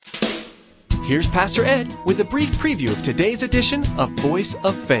here's Pastor Ed with a brief preview of today's edition of Voice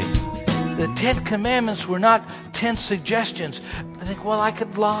of Faith. The 10 Commandments were not 10 suggestions. I think, well, I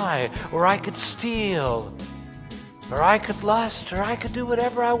could lie, or I could steal, or I could lust, or I could do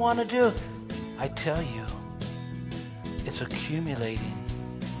whatever I want to do. I tell you, it's accumulating.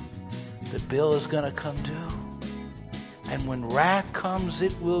 The bill is going to come due. And when wrath comes,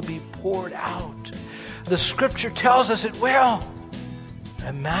 it will be poured out. The scripture tells us it will.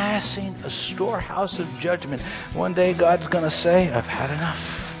 Amassing a storehouse of judgment. One day God's going to say, I've had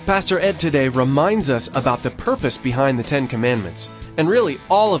enough. Pastor Ed today reminds us about the purpose behind the 10 Commandments, and really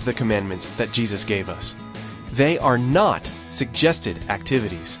all of the commandments that Jesus gave us. They are not suggested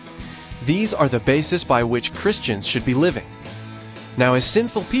activities. These are the basis by which Christians should be living. Now, as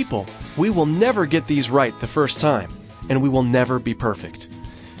sinful people, we will never get these right the first time, and we will never be perfect.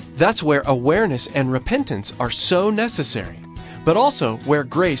 That's where awareness and repentance are so necessary, but also where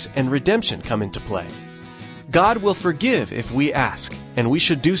grace and redemption come into play. God will forgive if we ask, and we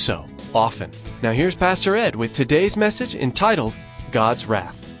should do so often. Now here's Pastor Ed with today's message entitled, God's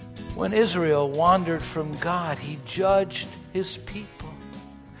Wrath. When Israel wandered from God, He judged His people.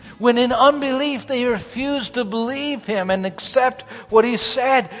 When in unbelief they refused to believe Him and accept what He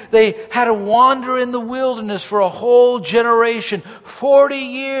said, they had to wander in the wilderness for a whole generation, 40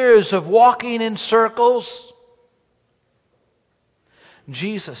 years of walking in circles.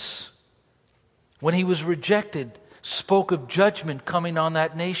 Jesus, when He was rejected, spoke of judgment coming on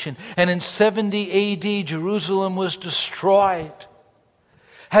that nation. And in 70 A.D., Jerusalem was destroyed.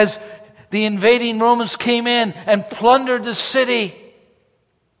 As the invading Romans came in and plundered the city,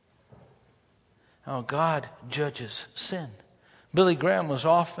 oh, God judges sin. Billy Graham was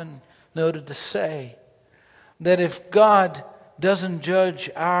often noted to say that if God doesn't judge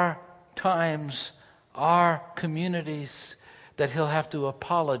our times, our communities, that He'll have to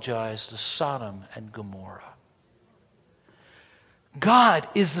apologize to Sodom and Gomorrah. God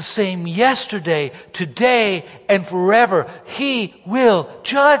is the same yesterday, today, and forever. He will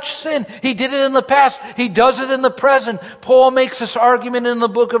judge sin. He did it in the past. He does it in the present. Paul makes this argument in the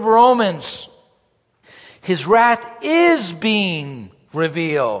book of Romans. His wrath is being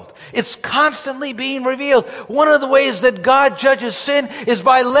revealed. It's constantly being revealed. One of the ways that God judges sin is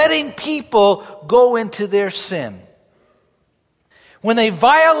by letting people go into their sin. When they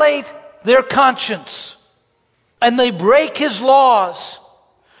violate their conscience and they break His laws,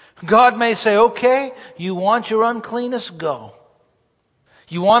 God may say, okay, you want your uncleanness? Go.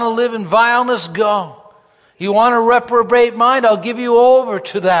 You want to live in vileness? Go. You want a reprobate mind? I'll give you over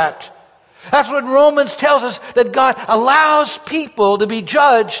to that. That's what Romans tells us, that God allows people to be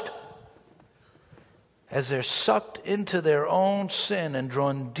judged as they're sucked into their own sin and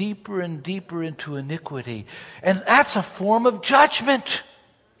drawn deeper and deeper into iniquity. And that's a form of judgment.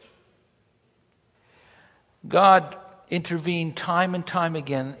 God intervened time and time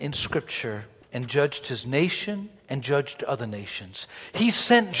again in Scripture and judged His nation and judged other nations. He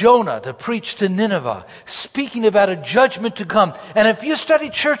sent Jonah to preach to Nineveh, speaking about a judgment to come. And if you study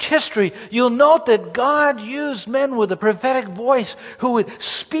church history, you'll note that God used men with a prophetic voice who would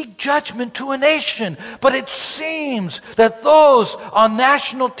speak judgment to a nation. But it seems that those on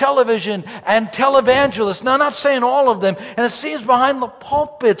national television and televangelists, now I'm not saying all of them, and it seems behind the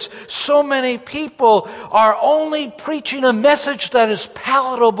pulpits, so many people are only preaching a message that is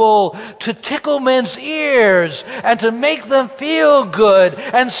palatable to tickle men's ears and to make them feel good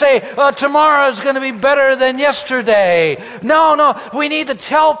and say, tomorrow is going to be better than yesterday. No, we need to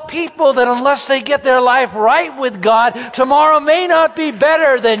tell people that unless they get their life right with God, tomorrow may not be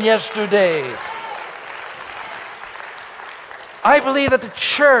better than yesterday. I believe that the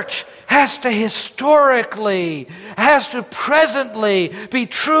church has to presently be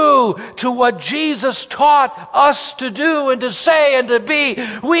true to what Jesus taught us to do and to say and to be.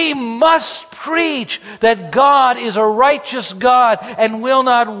 We must preach that God is a righteous God and will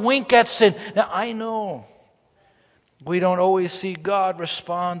not wink at sin. Now, I know we don't always see God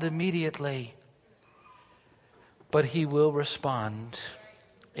respond immediately, but He will respond.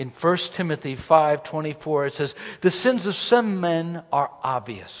 In 1 Timothy 5:24, it says, the sins of some men are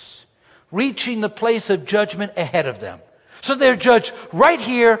obvious, reaching the place of judgment ahead of them. So they're judged right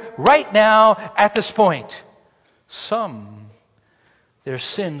here, right now, at this point. Some, their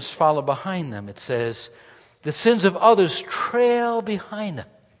sins follow behind them. It says, the sins of others trail behind them.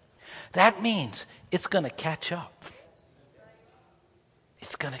 That means it's going to catch up.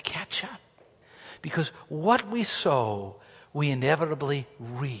 It's going to catch up. Because what we sow, we inevitably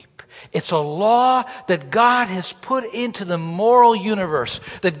reap. It's a law that God has put into the moral universe,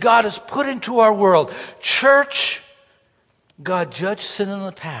 that God has put into our world. Church, God judged sin in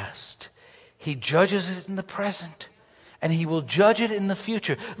the past. He judges it in the present, and He will judge it in the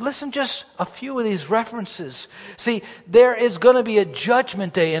future. Listen, just a few of these references. See, there is going to be a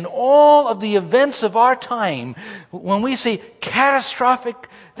judgment day in all of the events of our time when we see catastrophic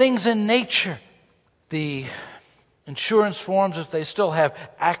things in nature. The insurance forms, if they still have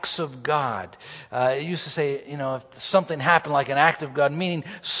acts of God. It used to say, if something happened like an act of God, meaning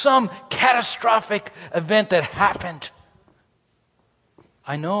some catastrophic event that happened.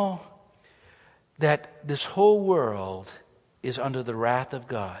 I know that this whole world is under the wrath of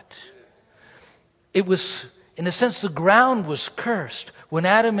God. It was, in a sense, the ground was cursed when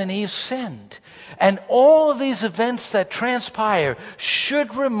Adam and Eve sinned. And all of these events that transpire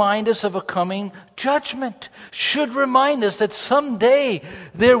should remind us of a coming judgment, should remind us that someday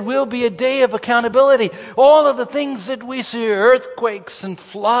there will be a day of accountability. All of the things that we see, earthquakes and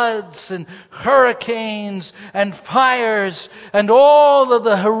floods and hurricanes and fires and all of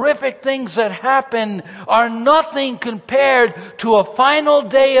the horrific things that happen are nothing compared to a final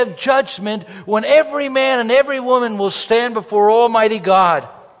day of judgment when every man and every woman will stand before Almighty God.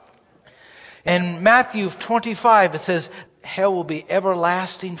 In Matthew 25, it says, hell will be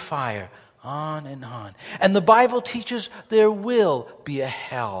everlasting fire, on and on. And the Bible teaches there will be a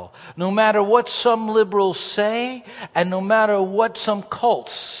hell. No matter what some liberals say, and no matter what some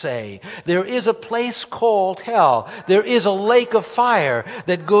cults say, there is a place called hell. There is a lake of fire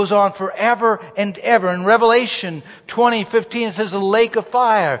that goes on forever and ever. In Revelation 20:15, it says a lake of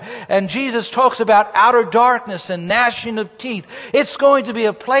fire. And Jesus talks about outer darkness and gnashing of teeth. It's going to be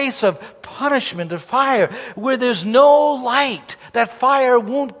a place of punishment, of fire, where there's no light. That fire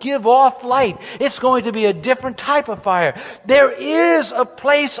won't give off light. It's going to be a different type of fire. There is a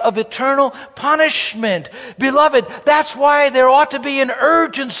place of eternal punishment. Beloved, that's why there ought to be an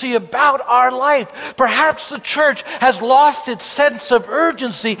urgency about our life. Perhaps the church has lost its sense of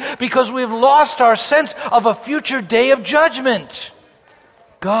urgency because we've lost our sense of a future day of judgment.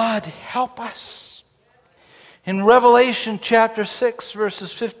 God help us. In Revelation chapter 6,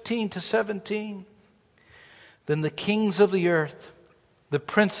 verses 15 to 17, then the kings of the earth, the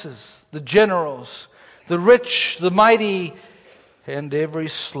princes, the generals, the rich, the mighty, and every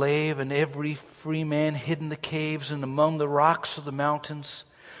slave and every free man hid in the caves and among the rocks of the mountains,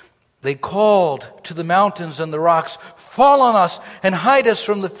 they called to the mountains and the rocks, fall on us and hide us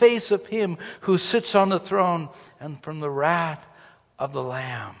from the face of Him who sits on the throne and from the wrath of the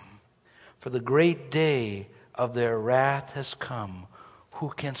Lamb. For the great day of their wrath has come. Who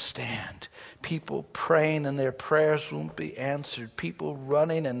can stand? People praying and their prayers won't be answered. People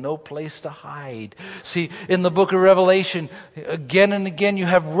running and no place to hide. See, in the book of Revelation, again and again you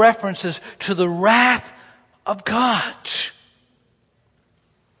have references to the wrath of God.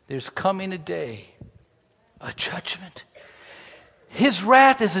 There's coming a day, a judgment. His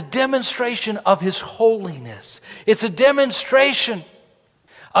wrath is a demonstration of His holiness. It's a demonstration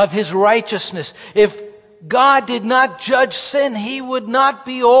of His righteousness. If God did not judge sin, He would not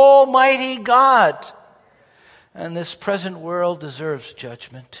be Almighty God. And this present world deserves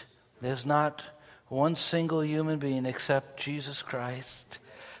judgment. There's not one single human being except Jesus Christ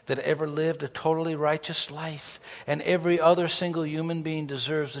that ever lived a totally righteous life. And every other single human being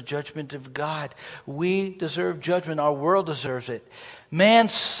deserves the judgment of God. We deserve judgment. Our world deserves it.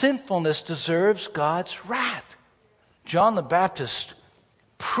 Man's sinfulness deserves God's wrath. John the Baptist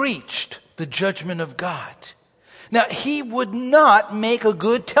preached the judgment of God. Now, he would not make a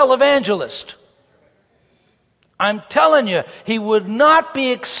good televangelist. I'm telling you, he would not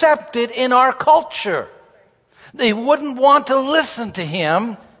be accepted in our culture. They wouldn't want to listen to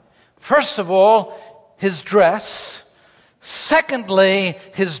him. First of all, his dress. Secondly,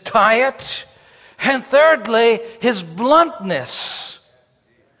 his diet. And thirdly, his bluntness.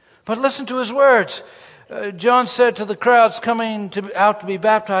 But listen to his words. John said to the crowds coming out to be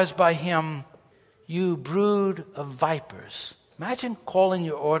baptized by him, "You brood of vipers." Imagine calling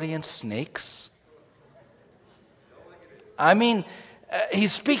your audience snakes. I mean,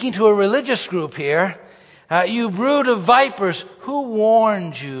 he's speaking to a religious group here. "You brood of vipers, who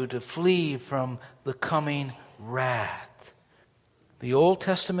warned you to flee from the coming wrath?" The Old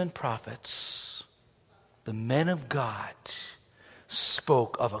Testament prophets, the men of God,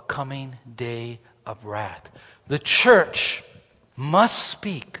 spoke of a coming day of wrath. The church must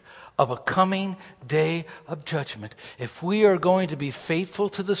speak of a coming day of judgment. If we are going to be faithful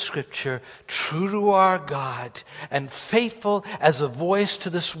to the Scripture, true to our God, and faithful as a voice to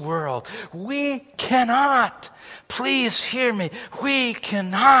this world, we cannot, please hear me, we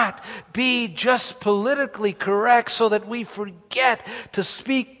cannot be just politically correct so that we forget to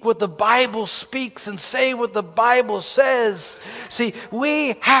speak what the Bible speaks and say what the Bible says. See,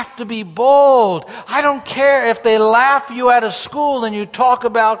 we have to be bold. I don't care if they laugh you out of school and you talk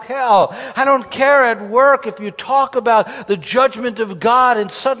about hell. I don't care at work if you talk about the judgment of God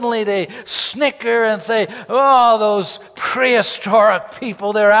and suddenly they snicker and say, oh, those prehistoric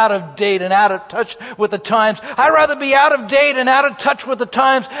people, they're out of date and out of touch with the times. I'd rather be out of date and out of touch with the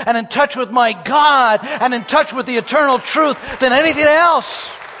times and in touch with my God and in touch with the eternal truth than anything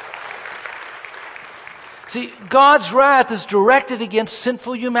else. See, God's wrath is directed against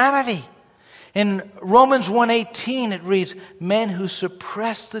sinful humanity. In Romans 1:18 it reads, men who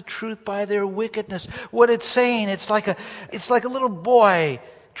suppress the truth by their wickedness. What it's saying, it's like a little boy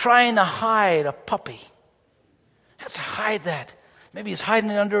trying to hide a puppy. He has to hide that. Maybe he's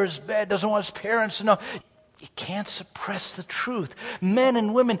hiding it under his bed, doesn't want his parents to know. You can't suppress the truth. Men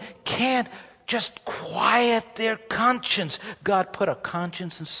and women can't just quiet their conscience. God put a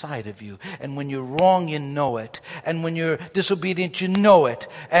conscience inside of you. And when you're wrong, you know it. And when you're disobedient, you know it.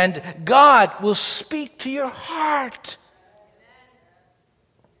 And God will speak to your heart.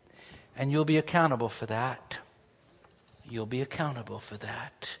 And you'll be accountable for that. You'll be accountable for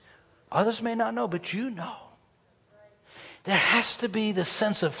that. Others may not know, but you know. There has to be the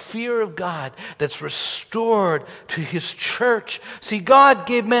sense of fear of God that's restored to His church. See, God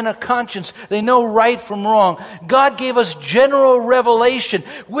gave men a conscience. They know right from wrong. God gave us general revelation.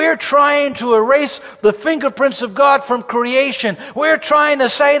 We're trying to erase the fingerprints of God from creation. We're trying to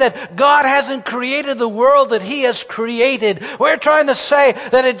say that God hasn't created the world that He has created. We're trying to say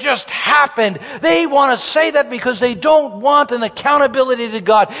that it just happened. They want to say that because they don't want an accountability to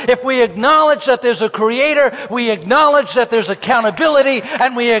God. If we acknowledge that there's a Creator, we acknowledge that there's accountability,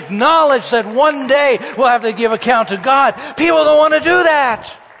 and we acknowledge that one day we'll have to give account to God. People don't want to do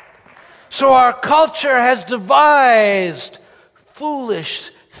that. So our culture has devised foolish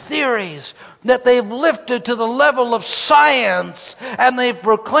theories that they've lifted to the level of science, and they've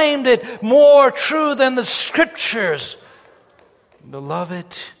proclaimed it more true than the Scriptures.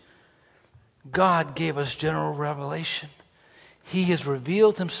 Beloved, God gave us general revelation. He has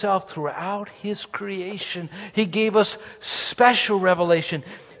revealed Himself throughout His creation. He gave us special revelation.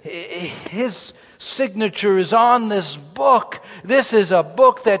 His signature is on this book. This is a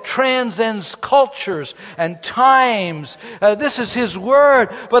book that transcends cultures and times. This is His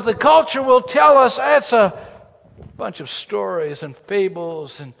Word. But the culture will tell us it's a bunch of stories and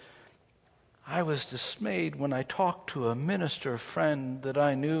fables. And I was dismayed when I talked to a minister friend that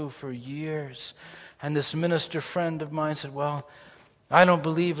I knew for years. And this minister friend of mine said, well, I don't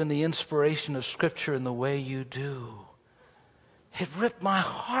believe in the inspiration of Scripture in the way you do. It ripped my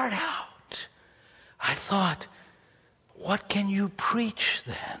heart out. I thought, what can you preach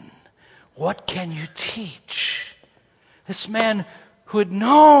then? What can you teach? This man who had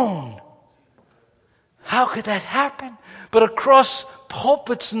known. How could that happen? But across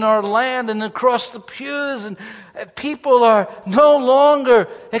pulpits in our land and across the pews, and people are no longer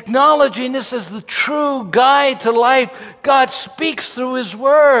acknowledging this as the true guide to life. God speaks through His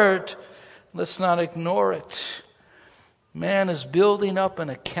Word. Let's not ignore it. Man is building up an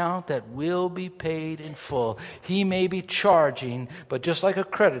account that will be paid in full. He may be charging, but just like a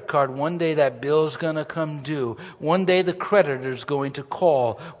credit card, one day that bill's going to come due. One day the creditor's going to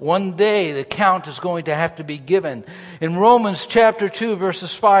call. One day the account is going to have to be given. In Romans chapter 2,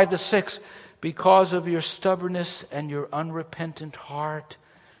 verses 5 to 6, because of your stubbornness and your unrepentant heart,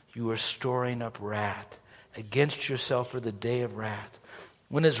 you are storing up wrath against yourself for the day of wrath,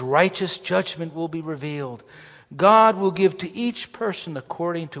 when His righteous judgment will be revealed. God will give to each person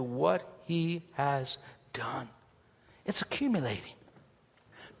according to what he has done. It's accumulating.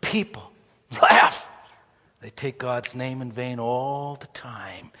 People laugh. They take God's name in vain all the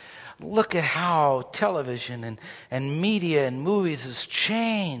time. Look at how television and media and movies has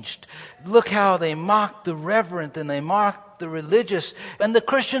changed. Look how they mock the reverent and they mock the religious. And the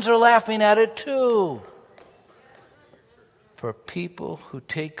Christians are laughing at it too. For people who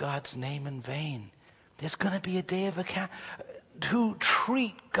take God's name in vain, there's going to be a day of account. To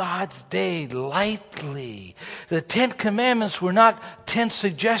treat God's day lightly. The 10 Commandments were not 10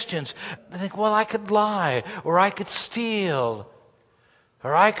 suggestions. They think, well, I could lie, or I could steal,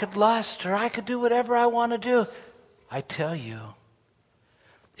 or I could lust, or I could do whatever I want to do. I tell you,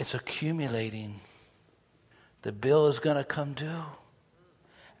 it's accumulating. The bill is going to come due.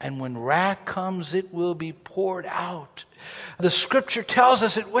 And when wrath comes, it will be poured out. The Scripture tells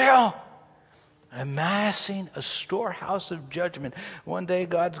us it will. Amassing a storehouse of judgment. One day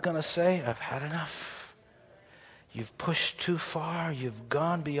God's going to say, I've had enough. You've pushed too far. You've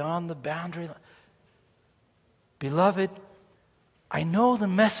gone beyond the boundary. Beloved, I know the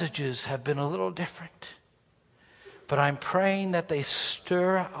messages have been a little different, but I'm praying that they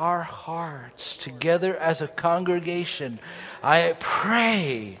stir our hearts together as a congregation. I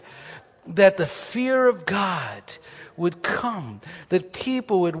pray that the fear of God would come, that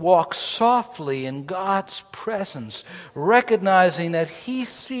people would walk softly in God's presence, recognizing that He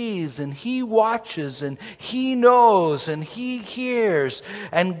sees and He watches and He knows and He hears,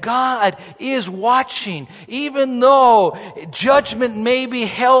 and God is watching, even though judgment may be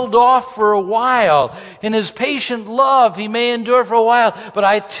held off for a while. In His patient love, He may endure for a while, but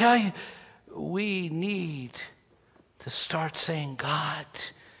I tell you, we need to start saying, God,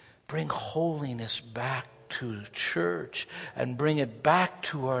 bring holiness back to the church and bring it back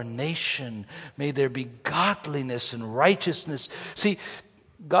to our nation. May there be godliness and righteousness. See,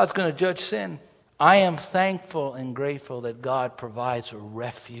 God's going to judge sin. I am thankful and grateful that God provides a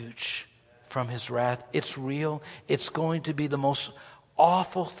refuge from His wrath. It's real. It's going to be the most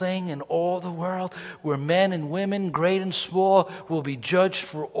awful thing in all the world, where men and women, great and small, will be judged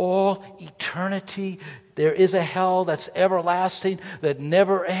for all eternity. There is a hell that's everlasting, that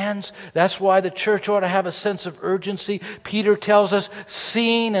never ends. That's why the church ought to have a sense of urgency. Peter tells us,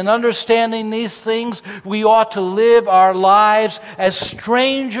 seeing and understanding these things, we ought to live our lives as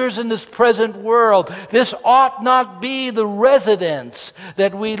strangers in this present world. This ought not be the residence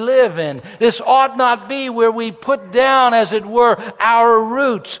that we live in. This ought not be where we put down, as it were, our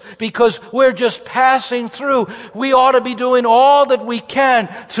roots, because we're just passing through. We ought to be doing all that we can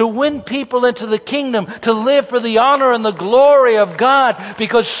to win people into the kingdom, to live for the honor and the glory of God,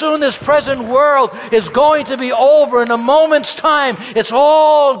 because soon this present world is going to be over. In a moment's time, it's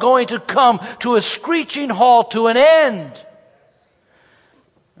all going to come to a screeching halt, to an end.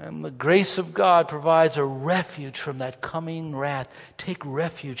 And the grace of God provides a refuge from that coming wrath. Take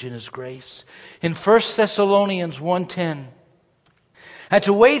refuge in His grace. In 1 Thessalonians 1:10, and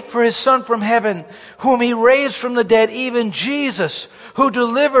to wait for His Son from heaven, whom He raised from the dead, even Jesus, who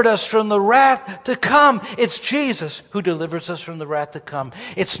delivered us from the wrath to come. It's Jesus who delivers us from the wrath to come.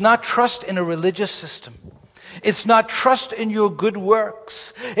 It's not trust in a religious system. It's not trust in your good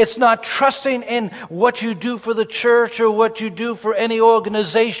works. It's not trusting in what you do for the church or what you do for any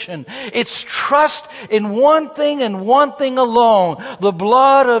organization. It's trust in one thing and one thing alone, the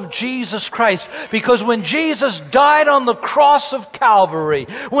blood of Jesus Christ. Because when Jesus died on the cross of Calvary,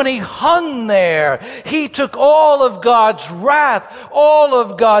 when He hung there, He took all of God's wrath, all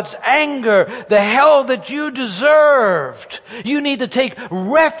of God's anger, the hell that you deserved. You need to take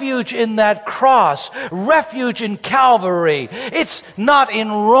refuge in that cross, refuge in Calvary. It's not in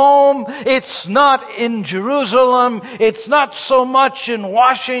Rome. It's not in Jerusalem. It's not so much in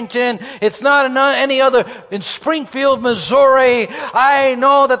Washington. It's not in any other, in Springfield, Missouri. I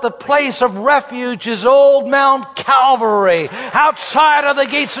know that the place of refuge is old Mount Calvary, outside of the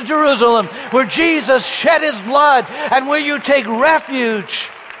gates of Jerusalem, where Jesus shed His blood and where you take refuge.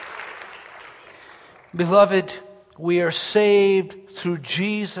 Beloved, we are saved through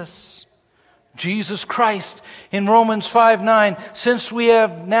Jesus Christ. In Romans 5:9, since we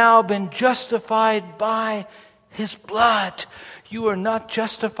have now been justified by His blood. You are not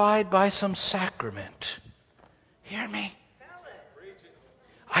justified by some sacrament. Hear me?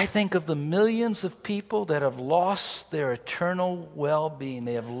 I think of the millions of people that have lost their eternal well-being.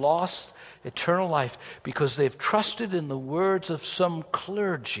 They have lost eternal life because they've trusted in the words of some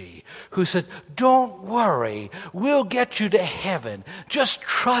clergy who said, don't worry, we'll get you to heaven. Just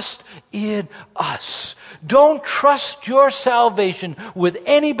trust in us. Don't trust your salvation with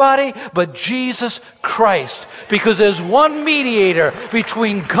anybody but Jesus Christ, because there's one mediator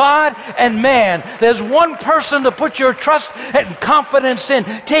between God and man. There's one person to put your trust and confidence in.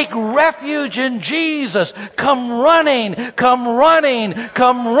 Take refuge in Jesus. Come running, come running,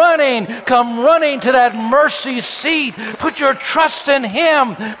 come running, come running to that mercy seat. Put your trust in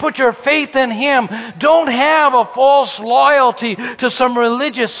Him. Put your faith in Him. Don't have a false loyalty to some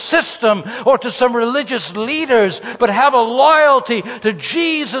religious system or to some religious leaders, but have a loyalty to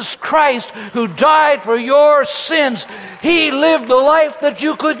Jesus Christ, who died for your sins. He lived the life that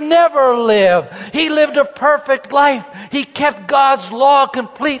you could never live. He lived a perfect life. He kept God's law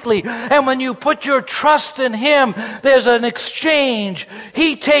completely. And when you put your trust in Him, there's an exchange.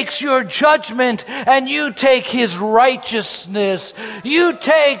 He takes your judgment and you take His righteousness. You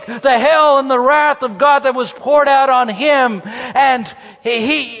take the hell and the wrath of God that was poured out on Him, and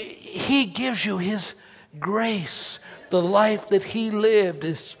He gives you His grace. The life that He lived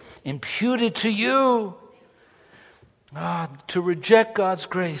is imputed to you. To reject God's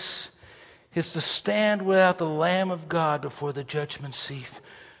grace is to stand without the Lamb of God before the judgment seat.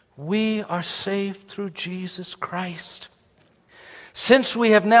 We are saved through Jesus Christ. Since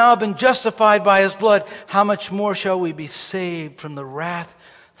we have now been justified by his blood, how much more shall we be saved from the wrath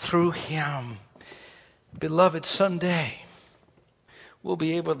through him? Beloved, someday we'll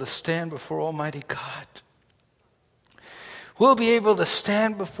be able to stand before Almighty God. We'll be able to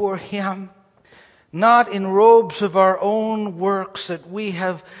stand before him, not in robes of our own works that we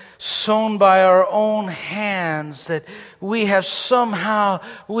have sown by our own hands, that we have somehow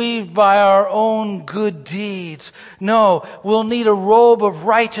weaved by our own good deeds. No, we'll need a robe of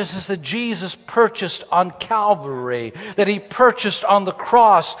righteousness that Jesus purchased on Calvary, that he purchased on the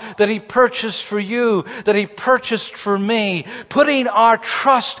cross, that he purchased for you, that he purchased for me, putting our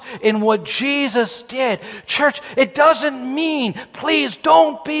trust in what Jesus did. Church, it doesn't mean, please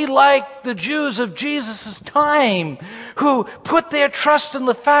don't be like the Jews of Jesus' time, who put their trust in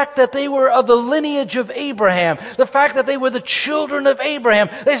the fact that they were of the lineage of Abraham, the fact that they were the children of Abraham.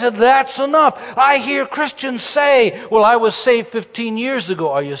 They said, that's enough. I hear Christians say, well, I was saved 15 years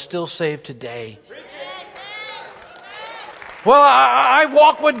ago. Are you still saved today? Well, I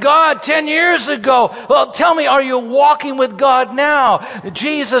walked with God 10 years ago. Well, tell me, are you walking with God now?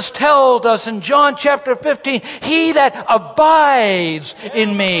 Jesus told us in John chapter 15, he that abides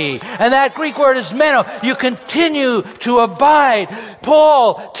in me. And that Greek word is meno. You continue to abide.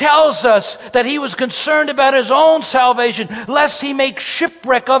 Paul tells us that he was concerned about his own salvation, lest he make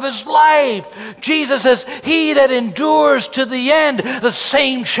shipwreck of his life. Jesus says, he that endures to the end, the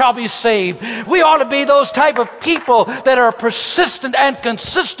same shall be saved. We ought to be those type of people that are persistent and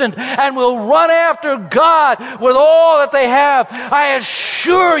consistent and will run after God with all that they have. I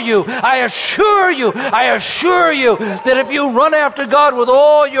assure you that if you run after God with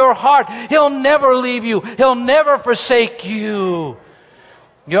all your heart, he'll never leave you. He'll never forsake you.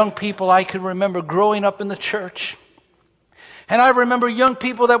 Young people, I can remember growing up in the church. And I remember young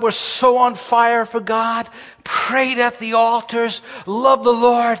people that were so on fire for God, prayed at the altars, loved the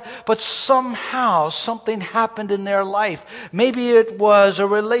Lord, but somehow something happened in their life. Maybe it was a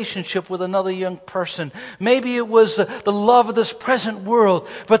relationship with another young person. Maybe it was the love of this present world.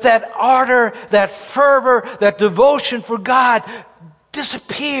 But that ardor, that fervor, that devotion for God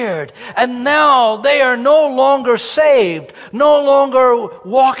disappeared. And now they are no longer saved, no longer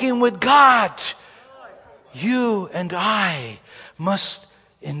walking with God. You and I must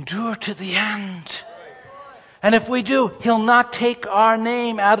endure to the end. And if we do, he'll not take our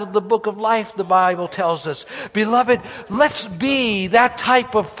name out of the book of life, the Bible tells us. Beloved, let's be that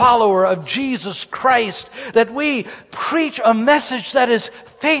type of follower of Jesus Christ, that we preach a message that is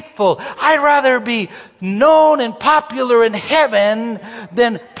faithful. I'd rather be known and popular in heaven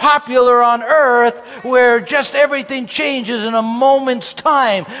than popular on earth, where just everything changes in a moment's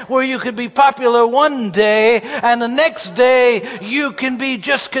time, where you could be popular one day and the next day you can be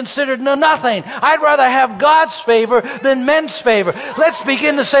just considered nothing. I'd rather have God's favor than men's favor. Let's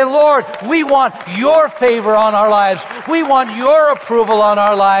begin to say, Lord, we want your favor on our lives. We want your approval on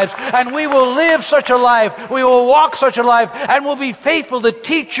our lives, and we will live such a life. We will walk such a life, and we'll be faithful to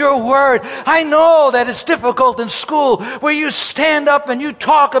teach your word. I know that it's difficult in school where you stand up and you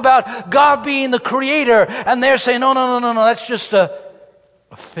talk about God being the creator, and they're saying, no, that's just a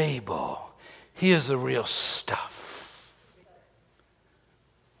fable. He is the real stuff.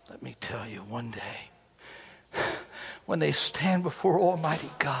 Let me tell you, one day, when they stand before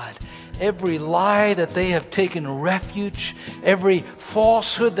Almighty God, every lie that they have taken refuge, every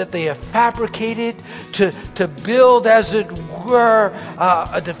falsehood that they have fabricated to build, as it were,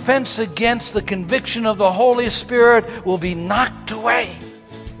 a defense against the conviction of the Holy Spirit will be knocked away.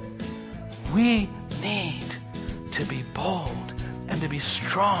 We need to be bold and to be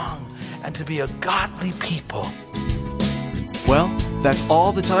strong and to be a godly people. Well, that's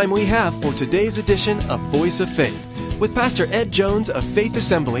all the time we have for today's edition of Voice of Faith with Pastor Ed Jones of Faith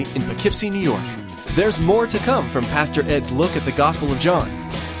Assembly in Poughkeepsie, New York. There's more to come from Pastor Ed's look at the Gospel of John.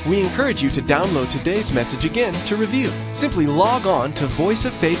 We encourage you to download today's message again to review. Simply log on to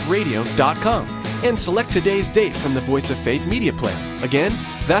voiceoffaithradio.com and select today's date from the Voice of Faith media player. Again,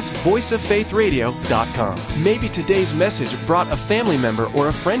 that's voiceoffaithradio.com. Maybe today's message brought a family member or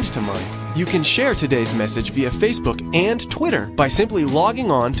a friend to mind. You can share today's message via Facebook and Twitter by simply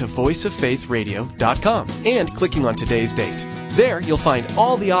logging on to voiceoffaithradio.com and clicking on today's date. There, you'll find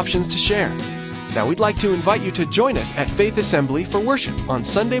all the options to share. Now, we'd like to invite you to join us at Faith Assembly for worship on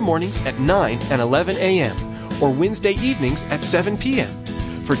Sunday mornings at 9 and 11 a.m. or Wednesday evenings at 7 p.m.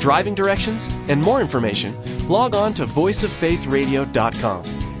 For driving directions and more information, log on to voiceoffaithradio.com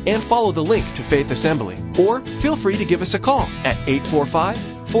and follow the link to Faith Assembly. Or feel free to give us a call at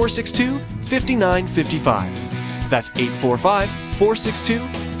 845-462-5955. That's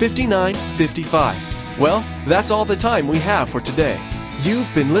 845-462-5955. Well, that's all the time we have for today. You've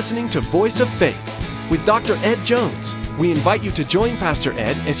been listening to Voice of Faith with Dr. Ed Jones. We invite you to join Pastor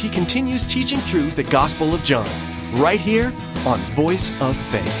Ed as he continues teaching through the Gospel of John, right here on Voice of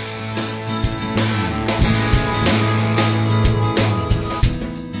Faith.